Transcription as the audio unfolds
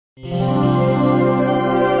Hello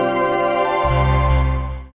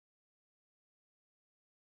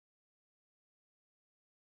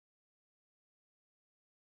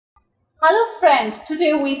friends,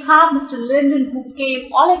 today we have Mr. Lyndon who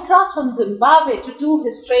came all across from Zimbabwe to do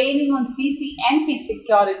his training on CCNP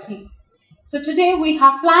Security. So today we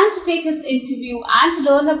have planned to take his interview and to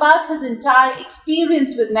learn about his entire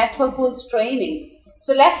experience with Network Bulls training.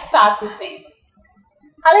 So let's start the same.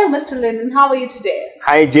 Hello Mr. Lyndon, how are you today?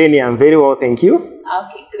 Hi Jenny, I'm very well, thank you.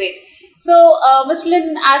 Okay, great. So Mr.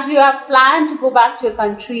 Lyndon, as you have planned to go back to your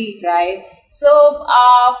country, right? So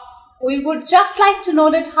we would just like to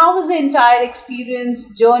know that how was the entire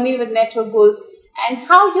experience, journey with Network Bulls, and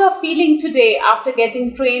how you are feeling today after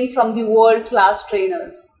getting trained from the world-class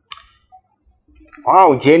trainers.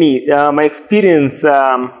 Wow, Jenny, my experience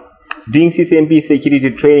doing CCNP security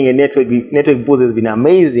training and Network Bulls has been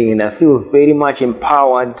amazing, and I feel very much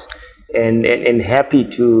empowered and happy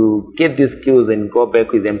to get these skills and go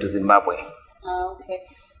back with them to Zimbabwe. Okay.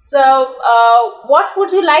 So, what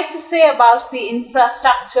would you like to say about the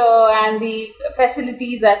infrastructure and the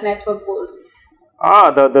facilities at Network Bulls?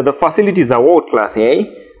 The facilities are world class, eh?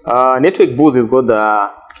 Network Bulls has got the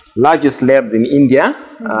largest labs in India,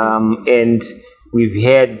 and we've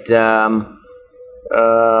had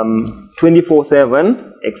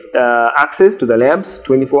 24/7 access to the labs,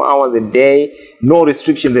 24 hours a day, no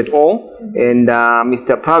restrictions at all. And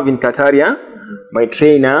Mr. Praveen Kataria, my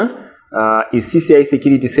trainer, is CCIE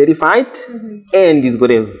Security Certified, and he's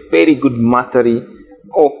got a very good mastery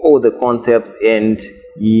of all the concepts, and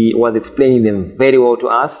he was explaining them very well to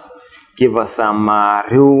us, gave us some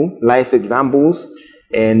real life examples,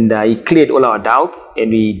 and he cleared all our doubts,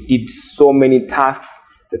 and we did so many tasks.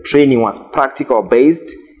 The training was practical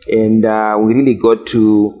based, and we really got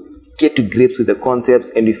to get to grips with the concepts,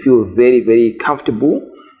 and we feel very, very comfortable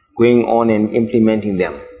going on and implementing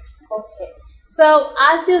them. Okay. So,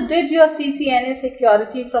 as you did your CCNA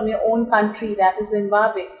security from your own country, that is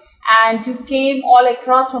Zimbabwe, and you came all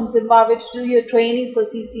across from Zimbabwe to do your training for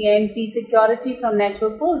CCNP security from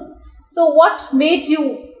Network Bulls. So, what made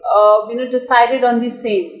you, decided on the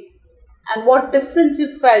same, and what difference you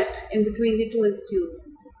felt in between the two institutes?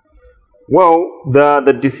 Well,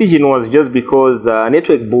 the decision was just because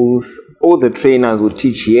Network Bulls, all the trainers who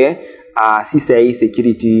teach here are CCIE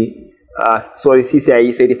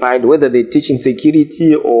CCIE certified, whether they're teaching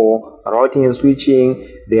security or routing and switching,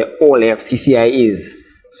 they all have CCIEs.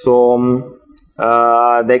 So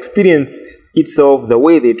the experience itself, the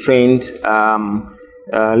way they trained,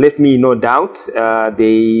 left me no doubt.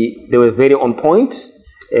 They were very on point,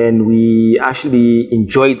 and we actually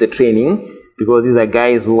enjoyed the training because these are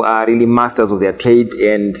guys who are really masters of their trade,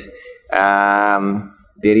 and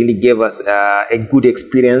they really gave us a good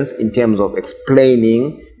experience in terms of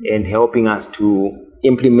explaining and helping us to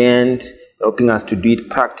implement, helping us to do it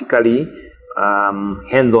practically,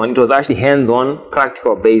 hands-on. It was actually hands-on,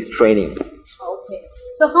 practical-based training. Okay.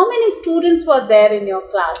 So how many students were there in your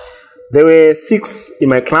class? There were 6 in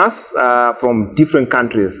my class from different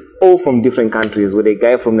countries, all from different countries, with a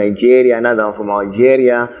guy from Nigeria, another one from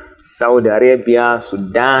Algeria, Saudi Arabia,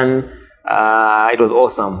 Sudan. It was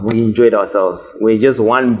awesome. We enjoyed ourselves. We're just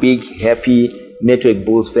one big, happy Network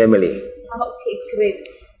Bulls family. Okay, great.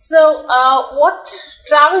 So, what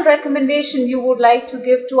travel recommendation you would like to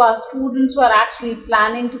give to our students who are actually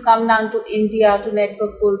planning to come down to India to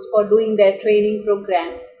Network Bulls for doing their training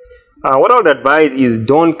program? What I would advise is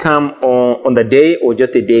don't come on the day or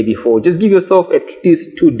just a day before. Just give yourself at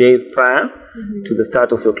least 2 days prior to the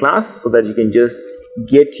start of your class, so that you can just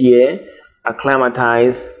get here,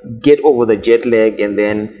 acclimatize, get over the jet lag, and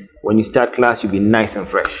then when you start class, you'll be nice and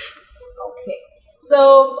fresh. Okay.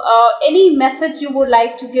 So, any message you would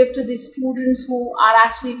like to give to the students who are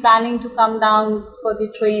actually planning to come down for the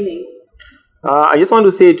training? I just want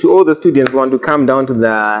to say to all the students who want to come down to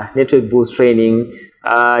the Network Bulls training,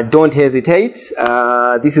 don't hesitate.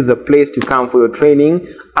 This is the place to come for your training.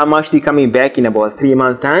 I'm actually coming back in about 3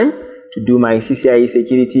 months' time to do my CCIE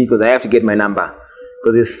security, because I have to get my number.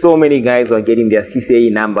 Because there's so many guys who are getting their CCIE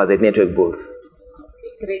numbers at Network Bulls.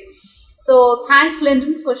 Okay, great. So thanks,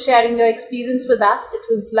 Lyndon, for sharing your experience with us. It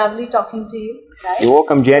was lovely talking to you. Right? You're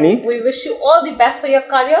welcome, Jenny. So we wish you all the best for your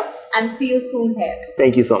career, and see you soon here.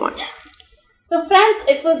 Thank you so much. So friends,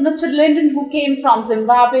 it was Mr. Lyndon who came from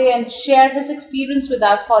Zimbabwe and shared his experience with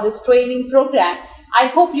us for his training program. I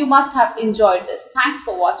hope you must have enjoyed this. Thanks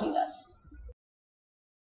for watching us.